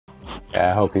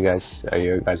Yeah, I hope you guys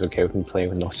okay with me playing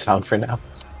with no sound for now.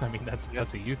 I mean, that's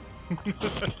a youth.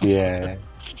 Yeah.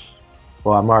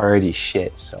 Well, I'm already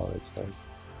shit, so it's like.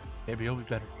 Maybe you'll be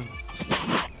better.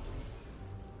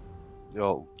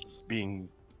 Yo, being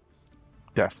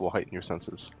deaf will heighten your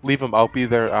senses. Leave him. I'll be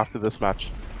there after this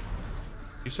match.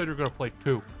 You said you're gonna play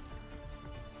 2.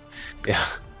 Yeah.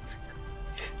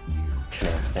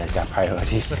 Man's got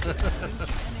priorities.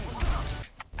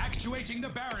 Actuating the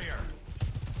barrier.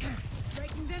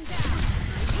 Breaking them down.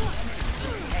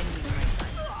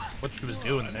 What she was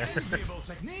doing there.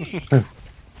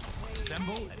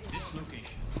 Assemble at this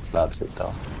location. Loves it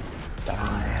though.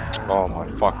 Oh my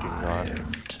fucking god.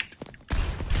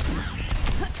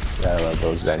 Yeah, I love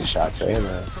those Zen shots, eh,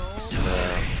 man?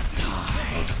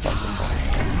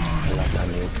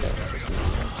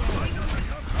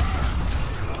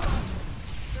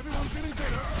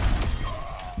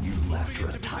 You left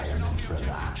retirement for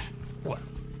that. What?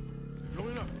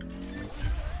 Going up.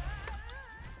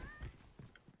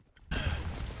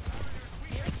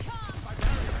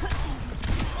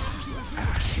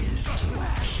 Ashes to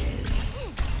ashes.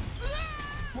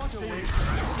 What a waste.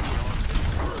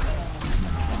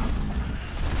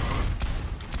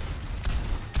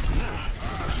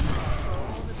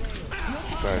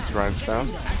 Nice, Ryan's down.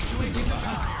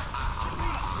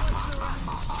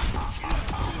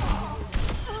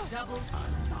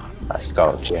 Let's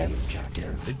go, Jen.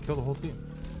 They'd kill the whole team.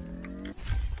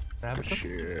 Good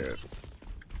shit.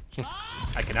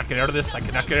 I cannot get out of this. I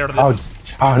cannot get out of this.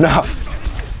 Oh no!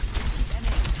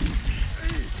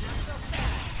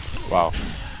 Wow.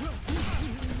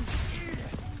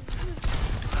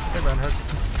 Hey, Reinhardt.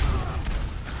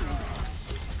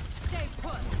 Stay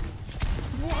put.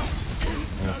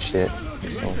 Oh shit!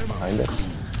 There's someone behind us.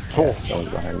 Oh, someone's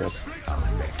behind us.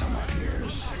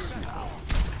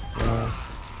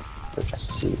 I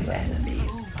see that.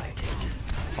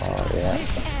 Oh yeah.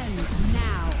 This ends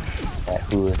now. That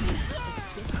hood.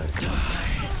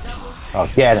 Oh,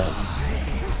 get him!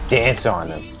 Dance on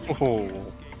him! Oh.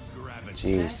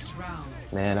 Jeez.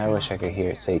 Man, I wish I could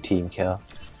hear it say team kill.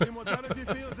 Immortality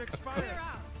fields expire.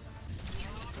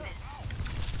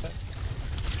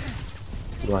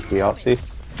 You want the Altsy?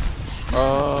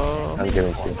 I'm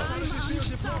giving it to you.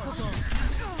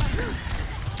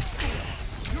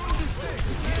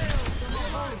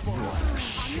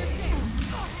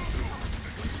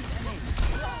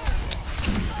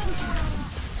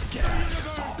 Death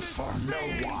stops for no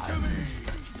one.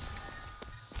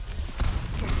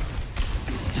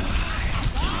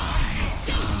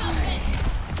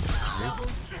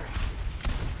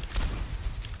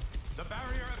 The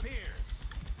barrier appears.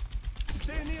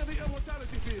 Stay near the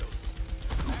immortality field.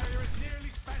 The barrier is nearly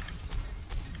spent.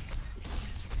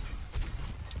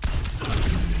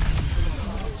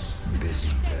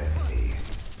 Busy day.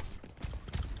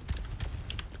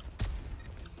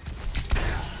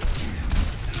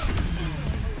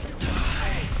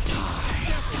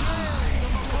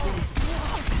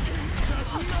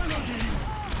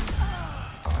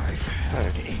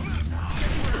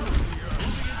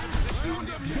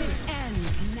 This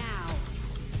ends now.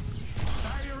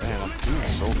 Man, I'm doing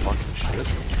so fucking shit.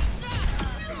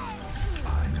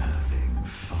 I'm having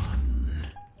fun.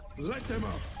 Let them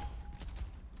up.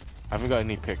 I haven't got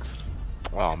any picks.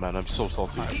 Oh man, I'm so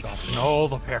salty. No,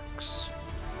 the picks.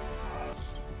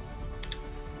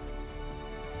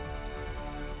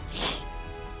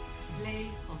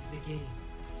 Play of the game.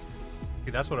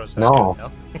 See, that's what I was No.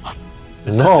 saying. No.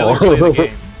 This is still your play of the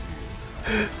game.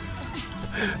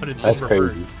 But it's That's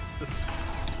reversed. crazy.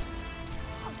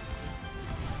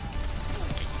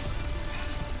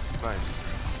 Nice.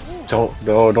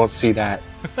 Don't see that.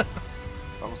 That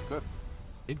was good.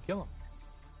 Did kill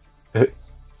him.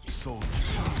 Soldier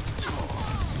to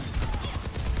cause.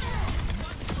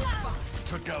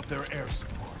 Took out their air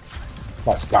support.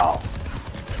 Let's go.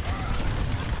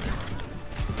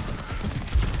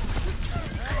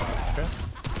 Okay.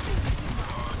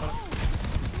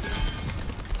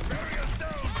 Barrier's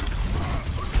down.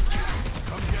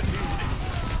 Come get me.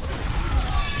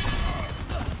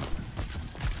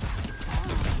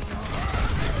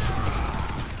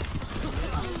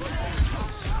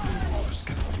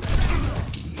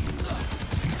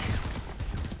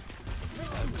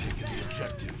 I'm taking the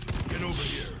objective. Get over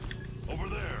here. Over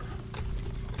there.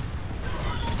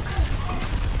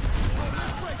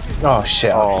 Oh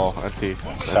shit. Oh, Auntie.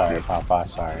 Sorry, Auntie. Papa.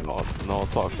 Sorry. No,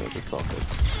 it's all good. It's all good.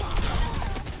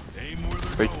 Aim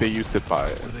where They used it by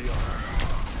where they are.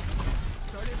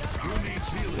 Who needs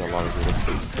healing? a lot of real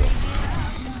estate still.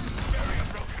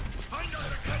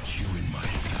 I've got you in my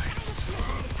sights.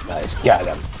 Nice. Get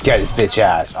him. Get his bitch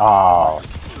ass. Oh.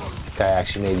 guy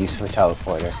actually made use of a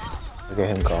teleporter. Look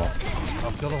at him go.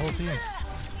 I'll kill the whole team.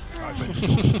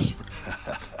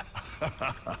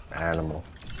 Animal.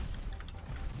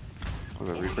 Was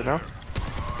it Reaper now?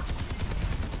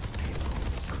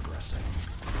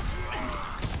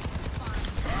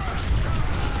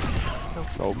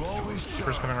 Nope.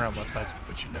 Reaper's coming around left side.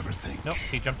 But you never think. Nope,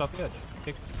 he jumped off the edge.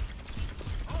 Kick.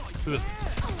 Who is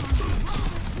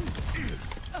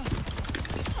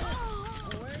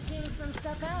Working some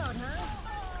stuff out,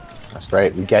 huh? That's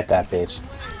right, we get that bitch.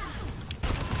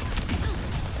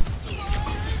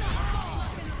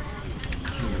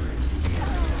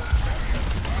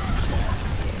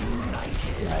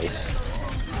 Nice.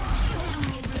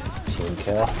 Team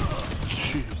kill.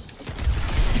 Jeez.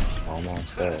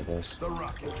 Almost there it is. The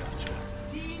rocket gotcha.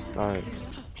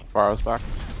 Nice. Farah's back.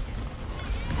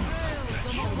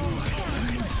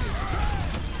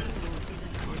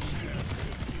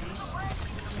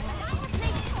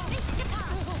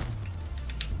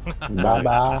 Bye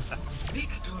bye.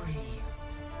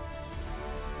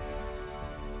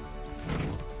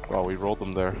 Well, we rolled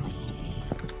them there.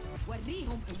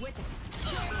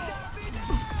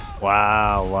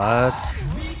 Wow,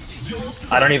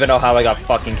 what? I don't even know how I got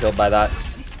fucking killed by that.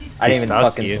 I didn't even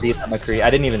stunned fucking you. see that McCree. I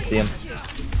didn't even see him.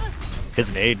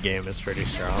 His nade game is pretty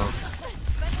strong.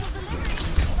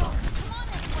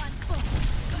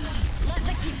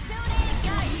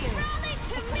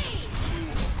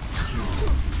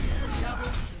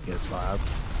 Get slapped.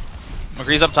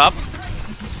 McCree's up top.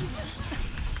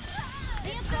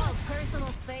 Personal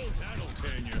space.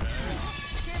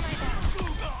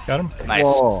 got him? Nice.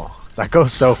 Whoa, that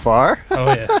goes so far. Oh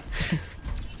yeah.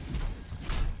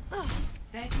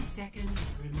 30 seconds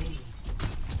remaining.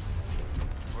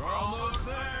 We're almost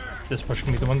there. This push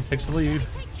can be the one that takes the lead.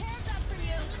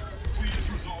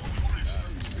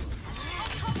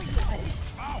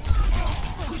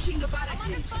 Pushing the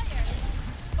barricade.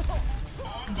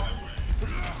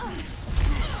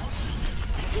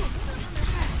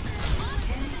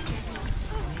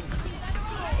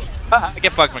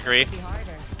 Get fucked, McCree.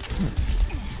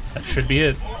 That should be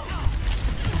it.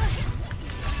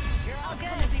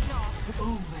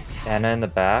 Anna in the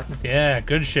back. Yeah,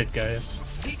 good shit, guys.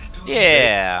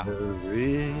 Yeah.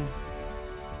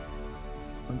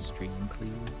 On stream,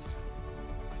 please.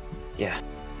 Yeah.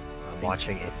 I'm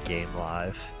watching it game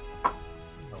live.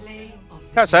 Play of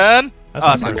the Carson. That's Oh,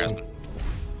 not that's not Carson. Carson.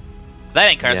 That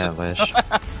ain't Carson. wish.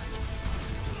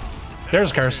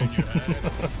 There's Carson.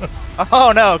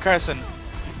 Oh no, Carson.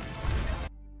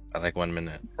 I like 1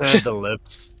 minute. The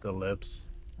lips. The lips.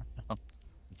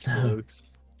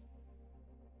 Jokes.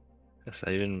 Yes,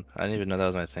 I didn't even know that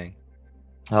was my thing.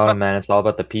 Oh man, it's all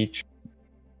about the peach.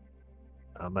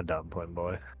 I'm a dumpling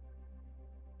boy.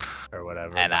 Or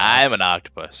whatever. And I'm an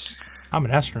octopus. I'm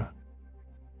an astronaut.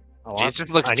 Oh, Jesus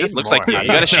I just need looks more. like you. You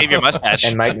gotta shave your mustache.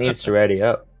 And Mike needs to ready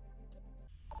up.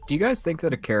 Do you guys think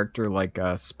that a character like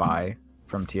Spy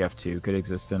from TF2 could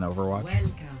exist in Overwatch?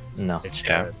 welcome. No, It should.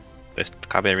 Yeah. Just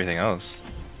copy everything else.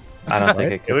 I don't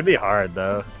think it It could. would be hard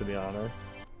though, to be honest.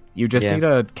 You just Yeah. need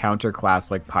a counter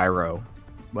class like Pyro,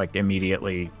 like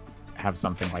immediately have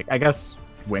something like, I guess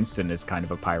Winston is kind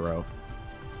of a Pyro.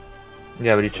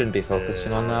 Yeah, but he shouldn't be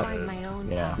focusing on that. Find my own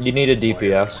Yeah. You need a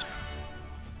DPS.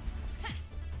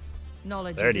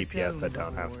 Knowledge There are is its DPS own that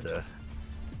don't have reward. to.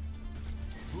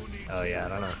 Oh yeah, I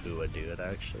don't know who would do it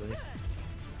actually.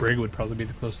 Brig would probably be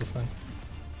the closest thing.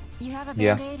 You have a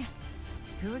Yeah. band-aid?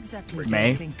 Who exactly do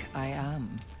May? you think I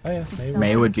am? Oh yeah, Is maybe. someone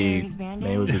May would who be carries Band-Aids?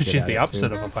 May would be good She's at the it, opposite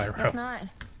too. of a It's pyro. not.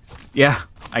 Yeah,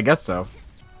 I guess so.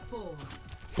 4,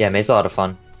 Yeah, May's a lot of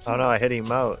fun. Oh no, I hit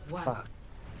emote. 1. Fuck.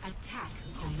 Attack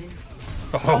commence.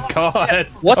 Oh god.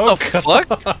 What Oh, the fuck?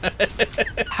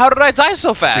 God. How did I die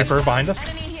so fast? Reaper behind us.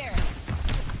 Enemy here.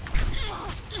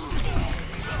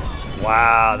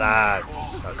 Wow,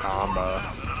 that's a combo.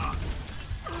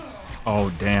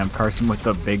 Oh damn, Carson with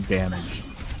the big damage.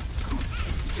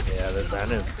 Yeah, the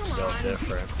Zen is still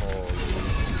different.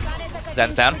 Holy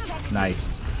That's down.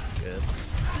 Nice. good.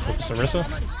 Sarissa.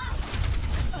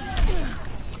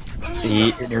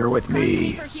 Eat, You're here with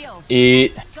me. For heals.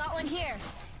 eat. Got one here.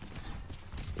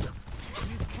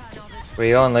 Where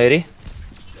you going, lady?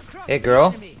 Hey,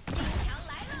 girl.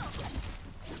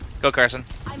 Go, Carson.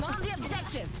 I'm on the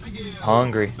objective.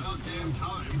 Hungry.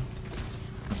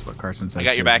 That's what Carson says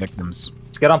got to your his back. victims.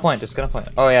 Just get on point. Just get on point.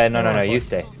 Oh yeah, no. You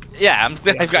stay. Yeah,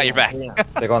 I've got your back.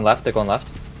 They're going left. They're going left.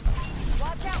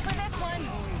 Watch out for this one.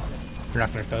 You're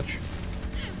not gonna touch.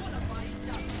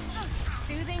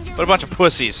 Soothing your What a bunch of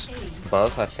pussies.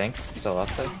 Above, I think. Still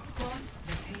left there.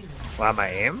 Wow, my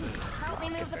aim? Help me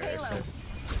move the payload.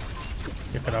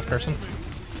 You cut off person.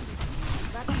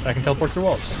 I can teleport through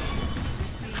walls.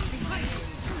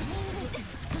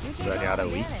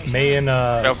 Zenyatta weak. May and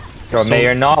Nope. Bro, May,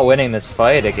 you're not winning this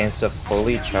fight against a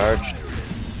fully charged.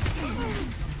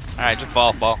 Alright, just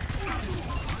ball.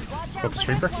 Focus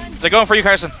Reaper. They're going for you,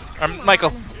 Carson. Or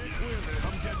Michael.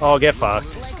 Oh, get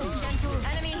fucked.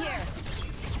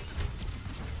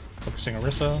 Focusing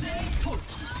Orisa.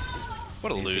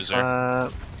 What a loser.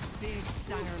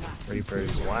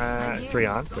 Reaper's one. 3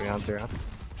 on. Got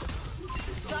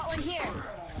one here.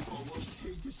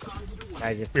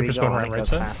 Guys, if Reaper's we go going on, right go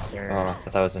side. faster. Oh, I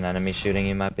thought that was an enemy shooting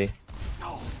you, might be.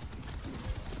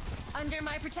 Under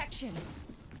my protection.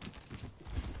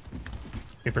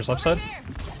 Reaper's left side.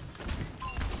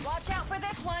 Watch out for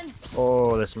this one.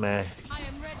 Oh, this May. I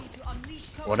am ready to unleash.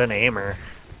 What an aimer.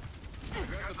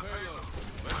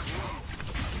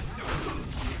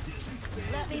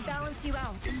 Let me balance you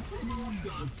out.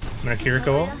 I'm gonna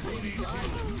Kiriko ult.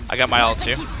 I got my ult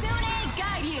too. Kitsune,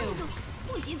 guide you.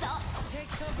 Take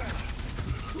cover.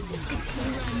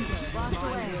 Surrender. Wash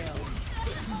away.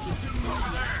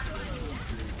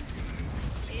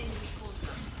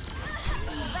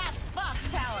 That's Fox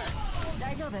power.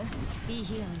 Be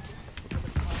healed.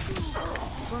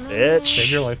 Bitch.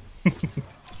 Save your life.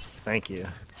 Thank you.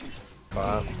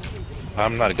 Wow.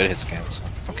 I'm not a good hit scan, so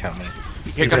don't count me.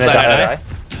 Here You're comes gonna that. die.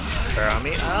 They're on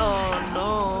me. Oh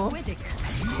no.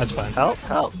 That's fine. Help.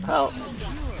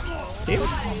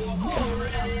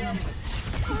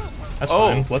 That's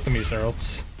Oh. fine. Let them use their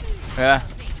ults. Yeah.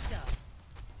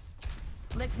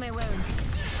 Lick my wounds.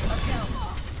 Let's go.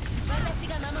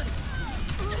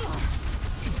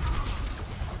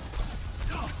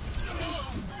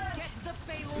 Get the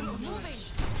payload moving.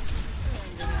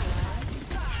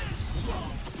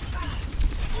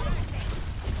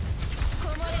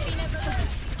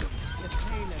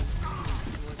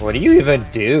 What do you even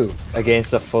do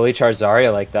against a fully charged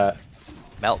Zarya like that?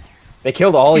 Melt. They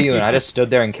killed all of you and I just stood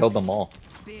there and killed them all.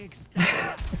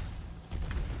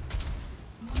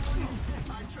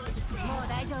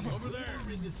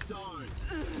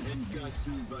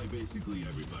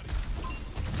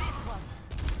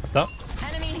 Up top.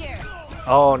 Enemy here.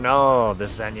 Oh no, the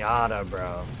Zenyatta,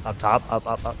 bro. Up top, up.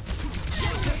 Oh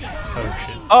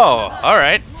shit. Oh,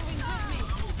 alright.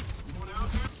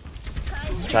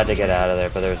 Tried to get out of there,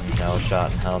 but there was no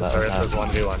shot in hell that would Orisa's happen.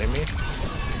 1v1ing me.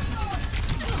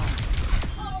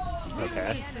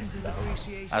 Okay.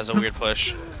 That was a weird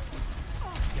push.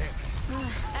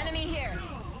 Enemy here.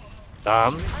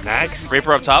 Next.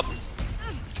 Reaper up top.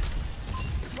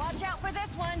 Watch out for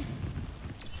this one.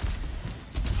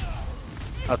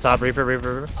 Up top, Reaper. Over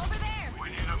there. We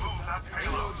need to move that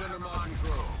payload's under my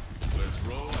control. Let's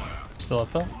roll out. Still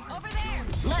up though. Over there.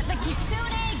 Let the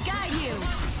Kitsune guide you.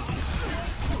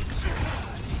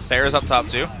 Sarah's up top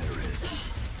too.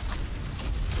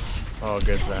 Oh,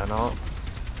 good Zen ult.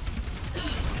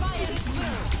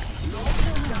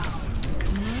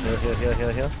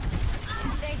 Heal.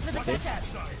 Thanks for the touch-up.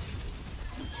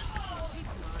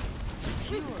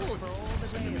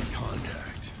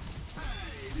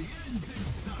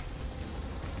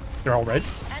 They're all red.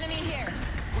 Enemy here.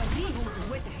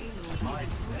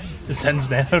 The Zen's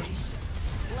down.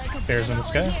 Bears in the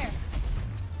sky.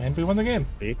 And we won the game.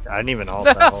 I didn't even ult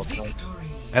that whole time.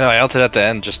 I know, I ulted at the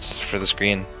end just for the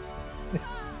screen.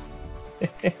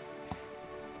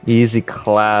 Easy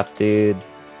clap, dude.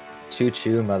 Choo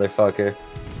choo, motherfucker.